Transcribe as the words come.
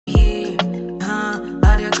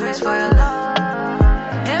request for your love.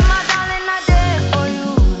 Hey, my darling, I did for you.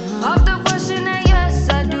 Off the question, and yes,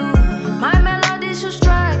 I do. My melody should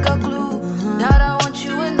strike a clue that I want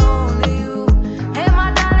you and only you. Hey,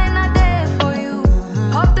 my darling, I did for you.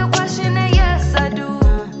 Off the question, and yes, I do.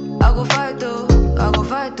 I go fight though. I go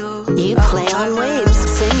fight though. You play on waves.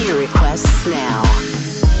 Send your requests now.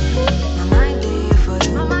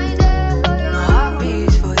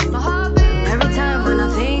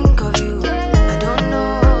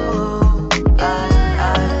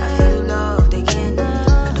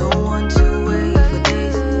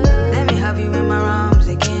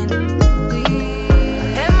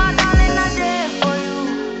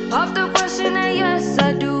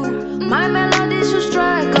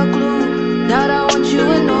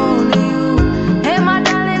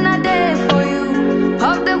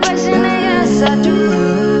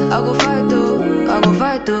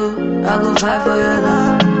 I go fight for your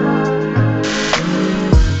love.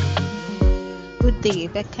 Good day,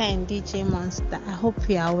 Becca and DJ Monster. I hope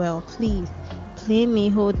you are well. Please play me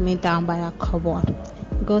Hold Me Down by a Cowboy.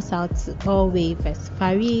 Goes out to all wavers.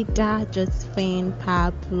 Farida, Josephine,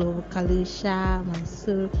 Pablo, Kalusha,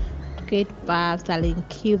 Mansur, Great Babs, Alan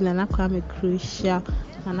Cube, Nana Kwame Crucial,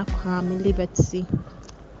 Nana Kwame Liberty.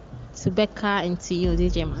 To Becca and to you,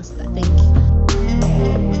 DJ Monster. Thank you.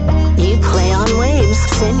 You play on waves.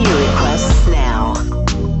 Send your requests now.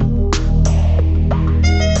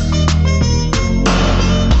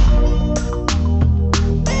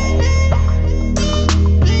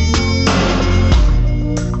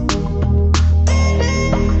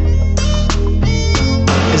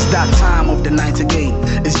 It's that time of the night again.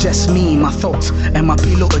 It's just me, my thoughts, and my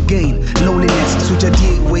pillow again. Loneliness, such a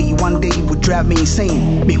day way one day would drive me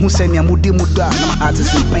insane. Me who send me a moody muda, my heart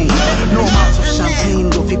is in pain. No amount of champagne,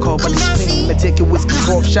 don't feel called by this pain. Me take a whiskey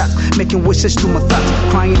 12 shots, making wishes to my thoughts.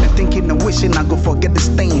 Crying and thinking and wishing I go forget this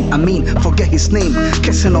thing. I mean, forget his name.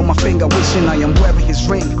 Kissing on my finger, wishing I am wearing his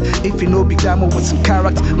ring. If you know big glamour with some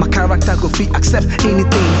character, my character go free accept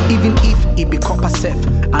anything. Even if it be copper self.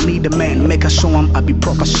 I need a man, make a show him I be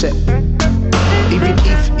proper chef. Even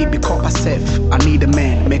if it be copper self, I need a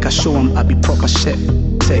man, make a show him I be proper chef.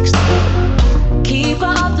 Text. Keeper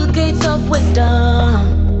of the gates of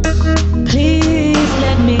wisdom, please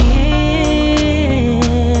let me in.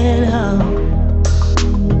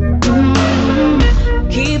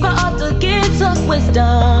 Keeper of the gates of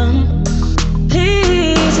wisdom,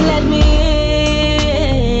 please let me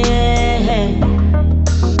in.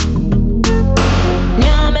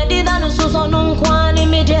 Nyamedi danu suso nunkwani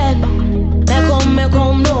mijet.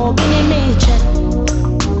 Mekom no bini micho.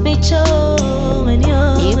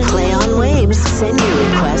 You play on waves. Send your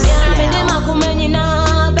requests now.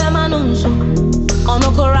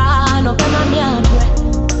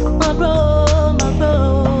 My bro,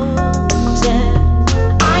 yeah.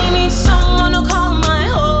 I need someone to call my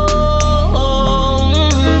home.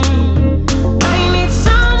 I need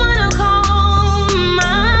someone to call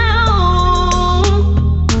my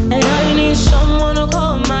home. And I need someone to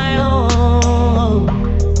call my home.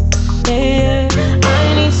 Yeah.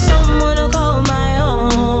 I need someone to call my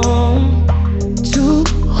home to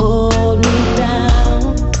hold me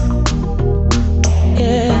down.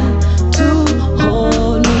 Yeah.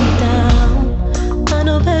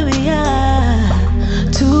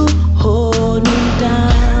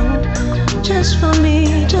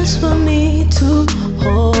 Just for me to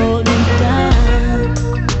hold me down.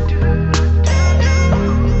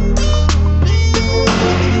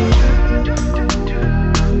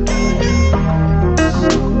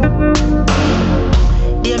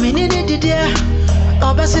 Dear me needed dear,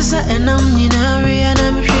 Obasisa and I'm Ninari and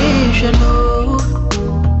I'm sure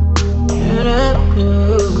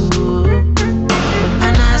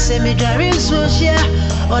and I say me driving so yeah.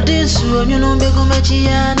 Or this one, you know, big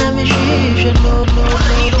and I'm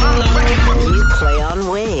You play on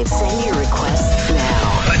waves. Send your requests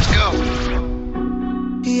now. Let's go.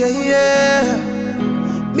 Yeah.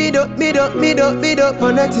 Mid up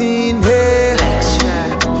on the team. Hey.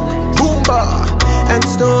 Boomba and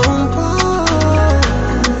Stone Paul.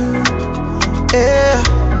 Yeah.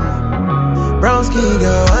 Brown skin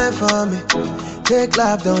girl, wine for me. Take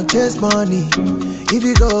life, don't chase money. If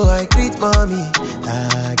you go, I greet mommy.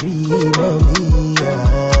 I greet mommy.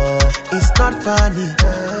 It's not funny.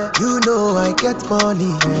 You know I get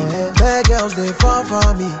money. Bad girls, they fall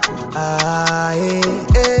for me.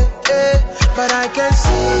 But I can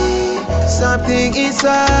see something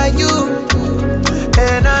inside you.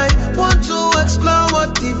 And I want to explore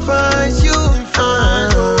what defines you.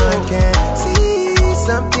 I can see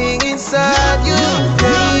something inside you.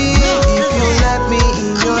 If you let me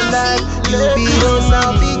in your life, you'll be those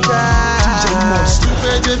I'll be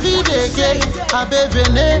glad.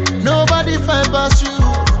 Nobody find past you.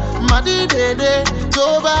 Madi dede,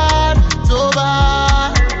 so bad, so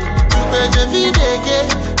bad.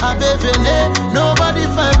 Nobody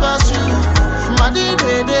find past you. Madi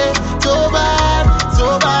dede, so bad,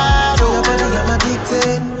 so bad. Oh, your body, I'm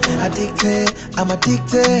addicted, I'm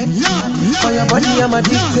addicted. For your body, I'm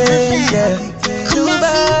addicted, yeah. Too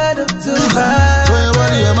bad, too bad. For your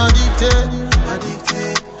body, I'm addicted,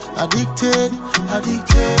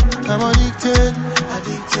 I'm addicted.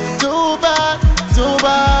 Too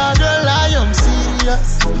bad, girl, I am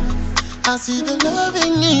serious. I see the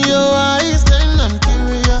loving in your eyes, then I'm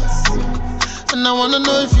curious. And I wanna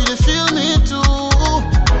know if you feel me too.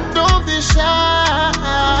 Don't be shy,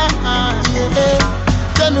 yeah.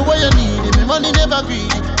 Tell me what you need, me money never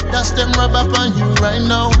greedy. That's them rub up on you right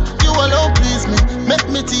now. You alone please me, make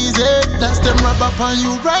me tease it. That's them rub up on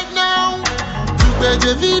you right now.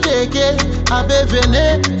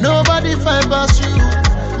 Nobody find past you.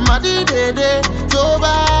 Madi dede, so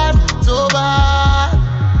bad, so bad.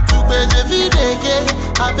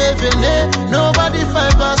 Nobody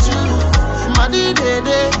find past you. Madi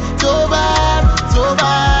dede, so bad, so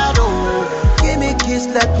bad. Oh, give me a kiss,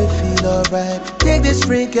 let me feel alright. Take this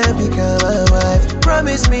ring and become my wife.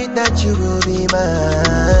 Promise me that you will be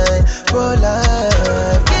mine for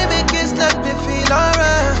life. Give me a kiss, let me feel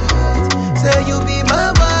alright. Say you be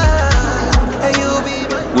my wife, and you be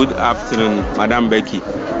my. Good afternoon, Madam Becky.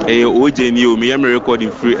 OJNU, me am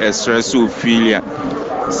recording free espresso filia.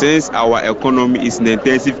 Since our economy is in the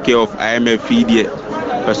intensive care of IMF feed,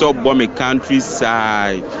 so bomb a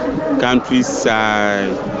countryside.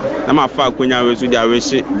 I'm a far when I was with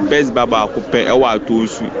the best Baba Coupe, our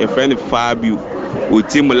tools, a friend of Fabio, who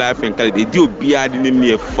team life and quality. They do be adding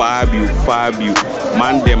me a Fabio,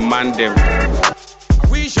 man them.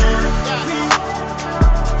 We should.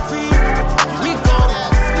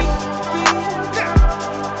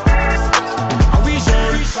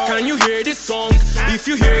 Can you hear this song? If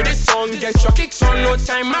you hear this song, get your kicks on. No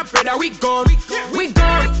time, my brother, we gone.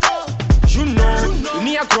 You know, we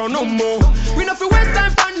need a grow no more. We not for waste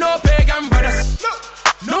time for no pagan brothers.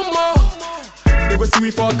 No more. They go see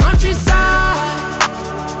we for countryside.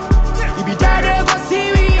 We be there, they go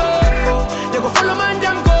see we, oh. They go follow man,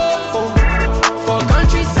 them go. For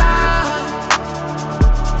countryside.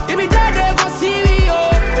 We be there, they go see we,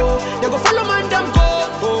 oh. They go follow man, them go.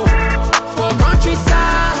 For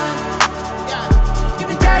countryside. We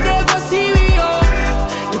be there, they go see we, oh.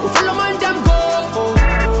 They go follow man, them go.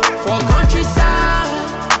 For countryside.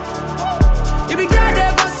 We be there,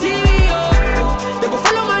 they go see we, oh. They go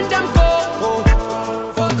follow man, them go.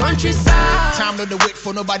 For countryside. Time no the wait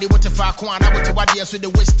for nobody what if I can't. I want to what yes with the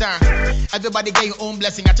waste time. Everybody get your own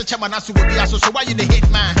blessing. I touch my nasu will be so why you the hit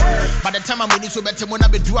man? By the time I'm ready so better when I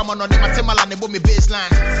be do I'm on them I tell my land me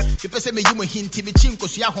baseline. If you say me you me hint me chin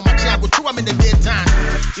cause you home my chair go through I'm in the daytime.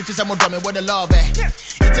 If you say more dummy what the love eh.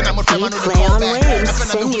 It's an I'm trying to Play on Waves,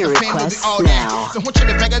 send your requests now. So what you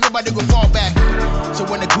the bag everybody go fall back. So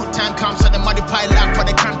when the good time comes and the money pile up for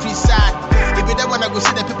the countryside. If you don't wanna go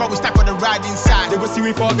see the people we stack on the ride inside. They go see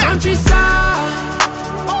we for countryside.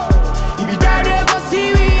 If you die, they go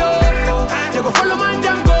see we, oh. They go follow man,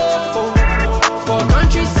 them go. For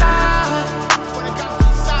countryside.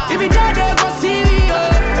 If you die, they go see we,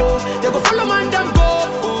 oh. They go follow man, them go.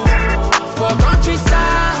 For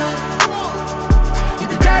countryside.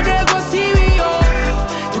 If you die, they go see we, oh.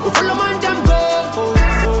 They go follow man, them go.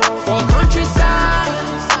 For countryside.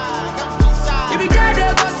 If you die,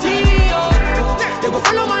 they go see we, oh. They go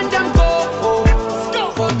follow man, them go.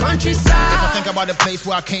 For countryside. Think about the place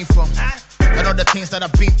where I came from and all the things that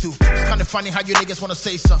I've been through. It's kind of funny how you niggas wanna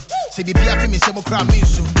say something. Say the BIP me say mo cry me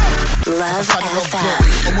so. Love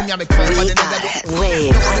FM. We got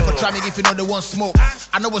Waves. Don't try me if you know they want smoke.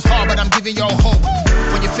 I know it's hard, but I'm giving y'all hope.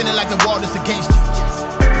 When you're feeling like the world is against you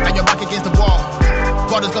and you're back against the wall,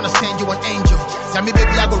 God is gonna send you an angel. Tell me,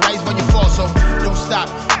 baby, I go rise when you fall. So don't stop,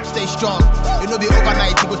 stay strong. It'll be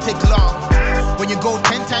overnight, it will take long. When you go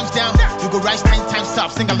 10 times down, you go rise 10 times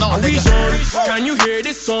up. Sing along. Can you hear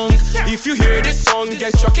this song? If you hear this song,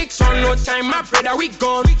 get your kicks on. No time, my brother, we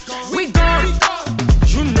gone.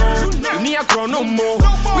 You know, we need a grow no more.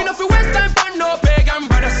 We not for waste time for no pagan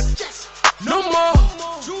brothers. No more.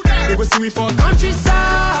 They go see we for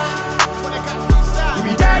countryside. We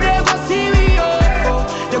be there, they go see we,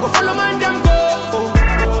 oh. They go follow man, them go.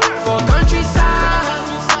 For countryside.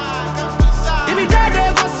 We be there,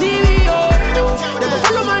 they go see we, oh. They go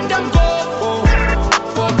follow man, them go.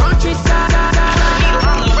 For countryside.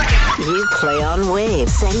 You play on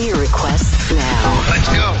Waves. Send your requests now. Let's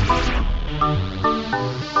go.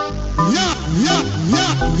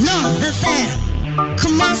 The fan.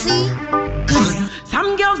 Come on, see.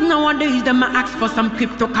 Some girls nowadays, them ask for some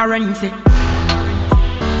cryptocurrency.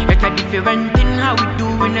 It's a different thing how we do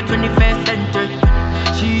in the 21st century.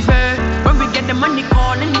 She said, when we get the money,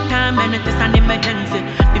 call anytime and it is an emergency.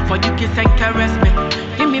 Before you kiss and caress me,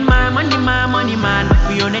 give me my money, man.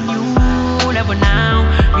 We on a new level now.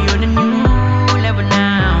 We on a new level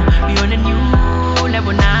now. We on a new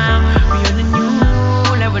level now. We on a new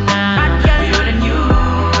level now. We on a new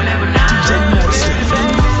level now. We on a new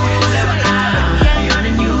level now. We on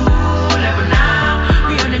a new level now.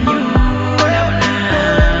 We on a new level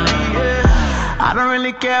now. I don't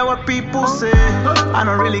really care what people say. I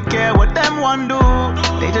don't really care what them want do.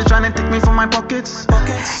 They just tryna take me from my pockets.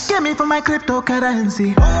 Get me from my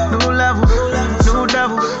cryptocurrency. New level, new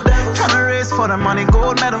devil. Tryna race for the money,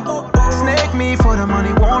 gold medal. Snake me for the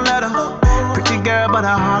money, won't let her. Pretty girl, but a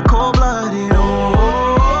heart cold blooded.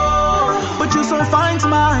 Oh, but you so fine to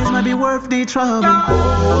my eyes, might be worth the trouble.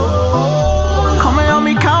 Come and help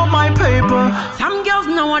me count my paper. Some girls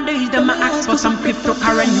nowadays, them ask for some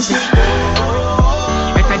cryptocurrency.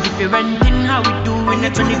 It's a different thing how we do in the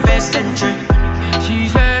 21st century. She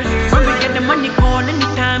said, when we get the money, call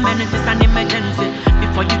anytime and it is an emergency.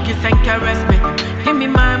 Before you kiss and caress me, give me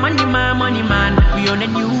my money, man. We on a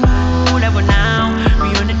new level now.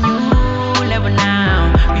 We on a new level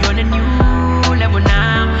now. We on a new level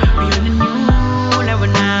now. We on a new level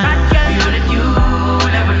now. We on a new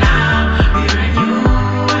level now. We on a new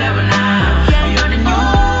level now. We on a new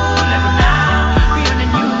level now. We on a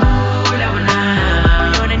new level now.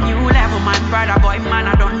 We on a new level, man, brother, boy, man,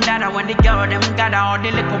 I don't data. When the girl them gather, all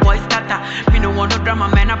the little boys scatter. Me no want no drama,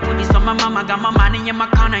 man, I put this on my mama. Got my money in my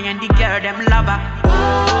corner and the girl them lover.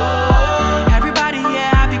 Everybody,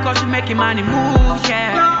 yeah, because you making money move,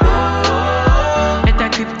 yeah. It's a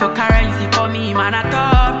cryptocurrency for me, man, I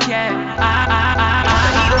top, yeah.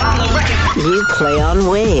 You play on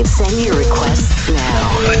Waves. Send your requests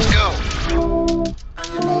now. Let's go.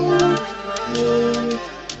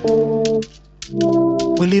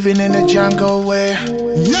 We're living in a jungle where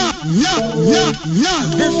No,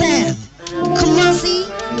 the fan. Come on, see.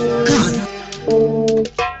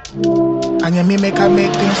 and you make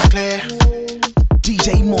things clear.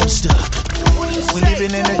 DJ Monster. We're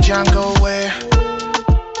living in a jungle where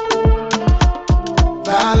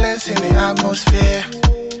violence in the atmosphere.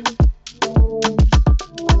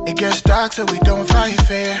 It gets dark so we don't fight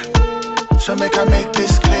fair. So make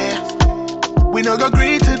this clear. We no go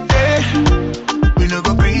greet today, we no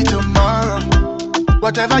go greet tomorrow.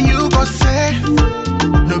 Whatever you go say,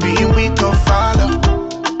 no being weak go follow.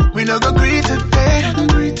 We no go greet today,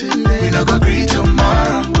 we no go greet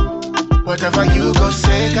tomorrow. Whatever you go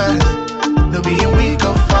say, guys, no being weak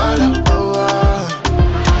go follow. Oh,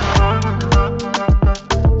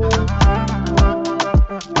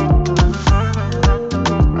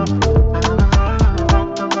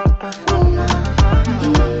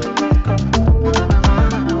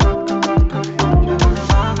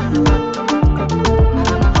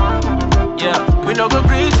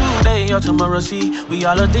 or tomorrow, see. We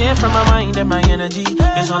all are there from my mind and my energy.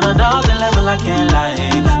 It's on another level, I can't lie.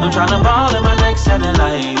 I'm tryna ball in my next 7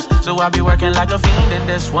 lives. So I'll be working like a fiend in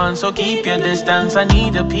this one. So keep your distance. I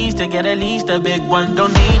need a piece to get at least a big one.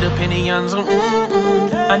 Don't need opinions.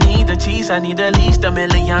 I need the cheese. I need at least $1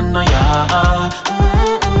 million. Oh, yeah.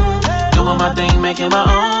 Doing my thing, making my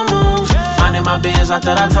own moves. Minding my biz, I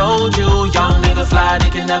thought I told you. Young nigga fly, they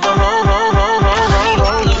can never roll.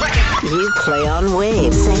 You play on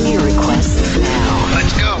Waves. Send your requests now.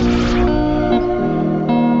 Let's go.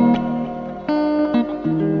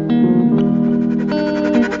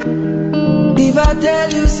 If I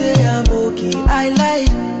tell you, say I'm okay, I like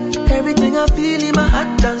everything I feel in my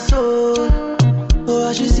heart and soul. Oh,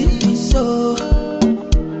 I should see me so.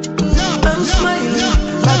 I'm smiling,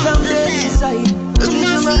 like I'm dead inside. Looking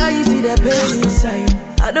in my eyes, see the pain inside.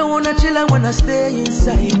 I don't wanna chill, I wanna stay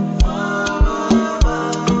inside.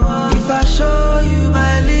 If I show you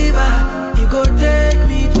my liver, you go take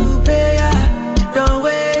me to prayer. Don't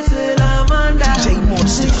wait till I'm under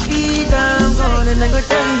 6 feet, I'm gone, and I go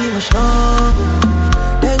tell you what's wrong.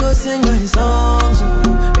 They go sing my songs,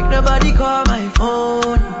 make nobody call my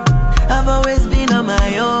phone. I've always been on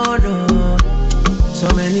my own. So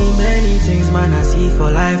many things, man, I see for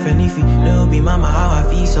life. And if you know me, mama, how I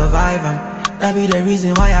feel survive, that be the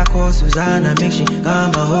reason why I call Susanna, make she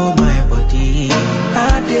come and hold my body.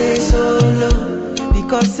 I day so low,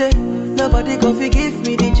 because say nobody can forgive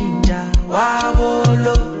me the ginger. Wow,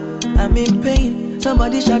 low, I'm in pain.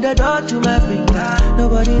 Somebody shut the door to my finger.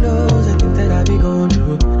 Nobody knows the things that I be going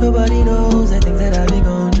through. Nobody knows the things that I be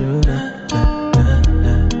going through now.